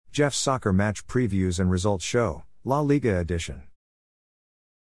Jeff's Soccer Match Previews and Results Show, La Liga Edition.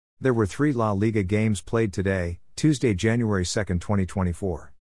 There were 3 La Liga games played today, Tuesday, January 2,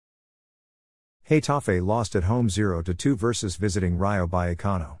 2024. Getafe lost at home 0-2 versus visiting Rayo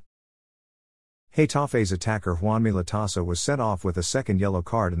Vallecano. Getafe's attacker Juan Militasa was sent off with a second yellow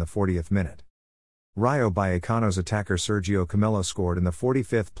card in the 40th minute. Rayo Vallecano's attacker Sergio Camelo scored in the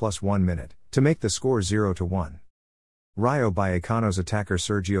 45th plus 1 minute, to make the score 0-1. Rayo Vallecano's attacker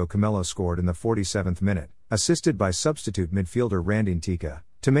Sergio Camelo scored in the 47th minute, assisted by substitute midfielder Randy Tika,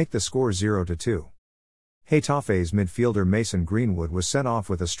 to make the score 0-2. Getafe's midfielder Mason Greenwood was sent off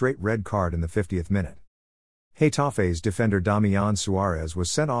with a straight red card in the 50th minute. Getafe's defender Damian Suarez was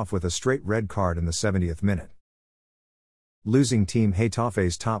sent off with a straight red card in the 70th minute. Losing team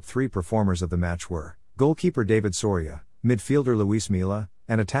Getafe's top 3 performers of the match were goalkeeper David Soria, midfielder Luis Milla,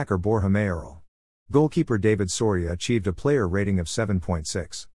 and attacker Borja Mayoral. Goalkeeper David Soria achieved a player rating of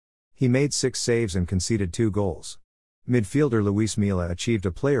 7.6. He made 6 saves and conceded 2 goals. Midfielder Luis Milla achieved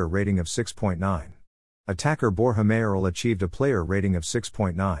a player rating of 6.9. Attacker Borja Mayoral achieved a player rating of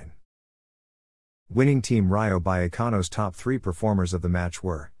 6.9. Winning team Rayo Vallecano's top 3 performers of the match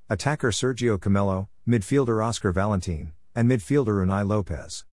were attacker Sergio Camelo, midfielder Oscar Valentin, and midfielder Unai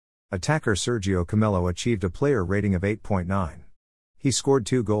Lopez. Attacker Sergio Camelo achieved a player rating of 8.9. He scored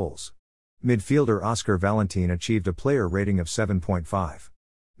 2 goals. Midfielder Oscar Valentin achieved a player rating of 7.5.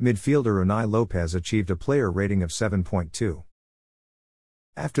 Midfielder Unai Lopez achieved a player rating of 7.2.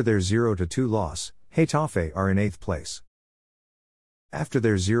 After their 0-2 loss, Getafe are in 8th place. After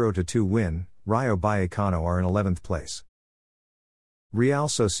their 0-2 win, Rayo Vallecano are in 11th place. Real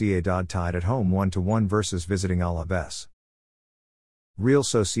Sociedad tied at home 1-1 versus visiting Alaves. Real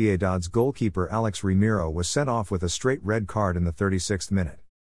Sociedad's goalkeeper Alex Remiro was sent off with a straight red card in the 36th minute.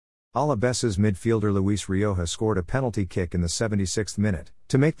 Alaves's midfielder Luis Rioja scored a penalty kick in the 76th minute,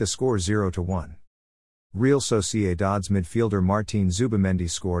 to make the score 0-1. Real Sociedad's midfielder Martin Zubimendi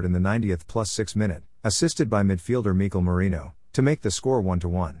scored in the 90th plus 6 minute, assisted by midfielder Mikel Merino, to make the score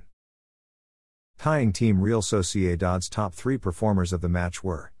 1-1. Tying team Real Sociedad's top 3 performers of the match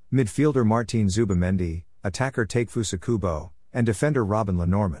were midfielder Martin Zubimendi, attacker Takefusa Kubo, and defender Robin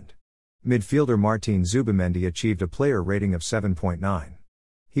Lenormand. Midfielder Martin Zubimendi achieved a player rating of 7.9.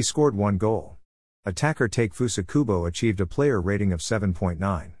 He scored 1 goal. Attacker Takefusa Kubo achieved a player rating of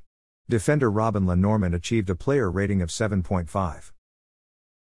 7.9. Defender Robin Lenormand achieved a player rating of 7.5.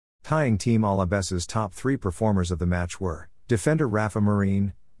 Tying team Alaves's top 3 performers of the match were defender Rafa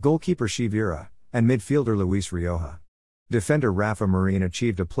Marin, goalkeeper Shivira, and midfielder Luis Rioja. Defender Rafa Marin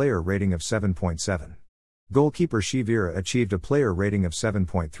achieved a player rating of 7.7. Goalkeeper Shivira achieved a player rating of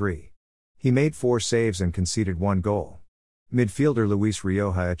 7.3. He made 4 saves and conceded 1 goal. Midfielder Luis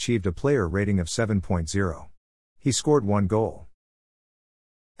Rioja achieved a player rating of 7.0. He scored 1 goal.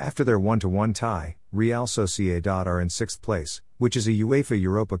 After their 1-1 tie, Real Sociedad are in 6th place, which is a UEFA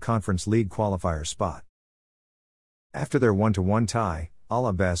Europa Conference League qualifier spot. After their 1-1 tie,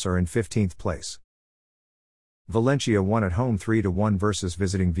 Alaves are in 15th place. Valencia won at home 3-1 versus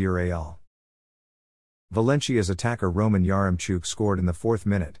visiting Villarreal. Valencia's attacker Roman Yaremchuk scored in the 4th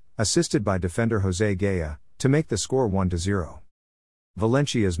minute, assisted by defender Jose Gaya, to make the score 1-0.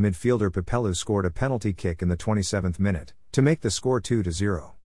 Valencia's midfielder Pepelu scored a penalty kick in the 27th minute, to make the score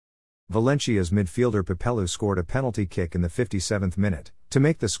 2-0. Valencia's midfielder Pepelu scored a penalty kick in the 57th minute, to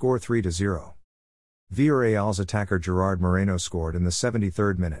make the score 3-0. Villarreal's attacker Gerard Moreno scored in the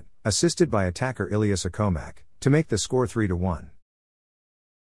 73rd minute, assisted by attacker Ilias Akomak, to make the score 3-1.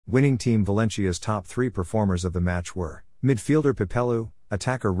 Winning team Valencia's top 3 performers of the match were midfielder Pepelu,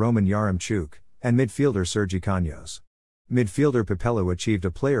 attacker Roman Yaremchuk, and midfielder Sergi Caños. Midfielder Pepelu achieved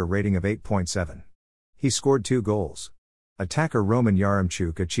a player rating of 8.7. He scored 2 goals. Attacker Roman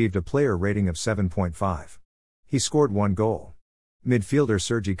Yaremchuk achieved a player rating of 7.5. He scored 1 goal. Midfielder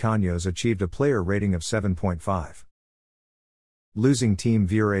Sergi Caños achieved a player rating of 7.5. Losing team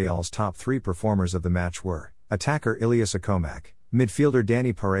Villarreal's top 3 performers of the match were attacker Ilias Akomak, midfielder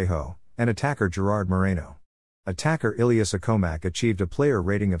Dani Parejo, and attacker Gerard Moreno. Attacker Ilias Akomak achieved a player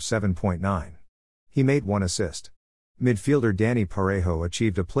rating of 7.9. He made 1 assist. Midfielder Dani Parejo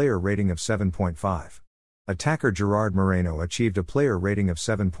achieved a player rating of 7.5. Attacker Gerard Moreno achieved a player rating of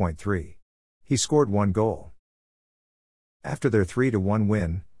 7.3. He scored 1 goal. After their 3-1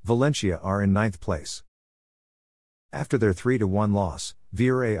 win, Valencia are in 9th place. After their 3-1 loss,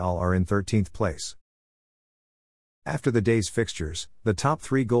 Villarreal are in 13th place. After the day's fixtures, the top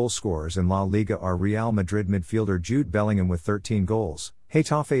 3 goal scorers in La Liga are Real Madrid midfielder Jude Bellingham with 13 goals,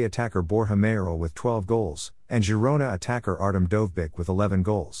 Getafe attacker Borja Mayoral with 12 goals, and Girona attacker Artem Dovbyk with 11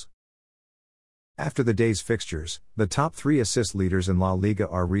 goals. After the day's fixtures, the top 3 assist leaders in La Liga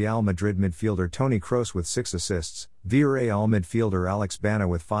are Real Madrid midfielder Toni Kroos with 6 assists, Villarreal midfielder Alex Bana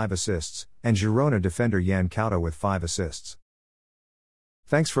with 5 assists, and Girona defender Jan Couto with 5 assists.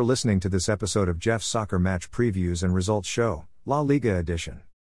 Thanks for listening to this episode of Jeff's Soccer Match Previews and Results Show, La Liga edition.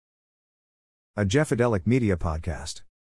 A Jeffadelic Media Podcast.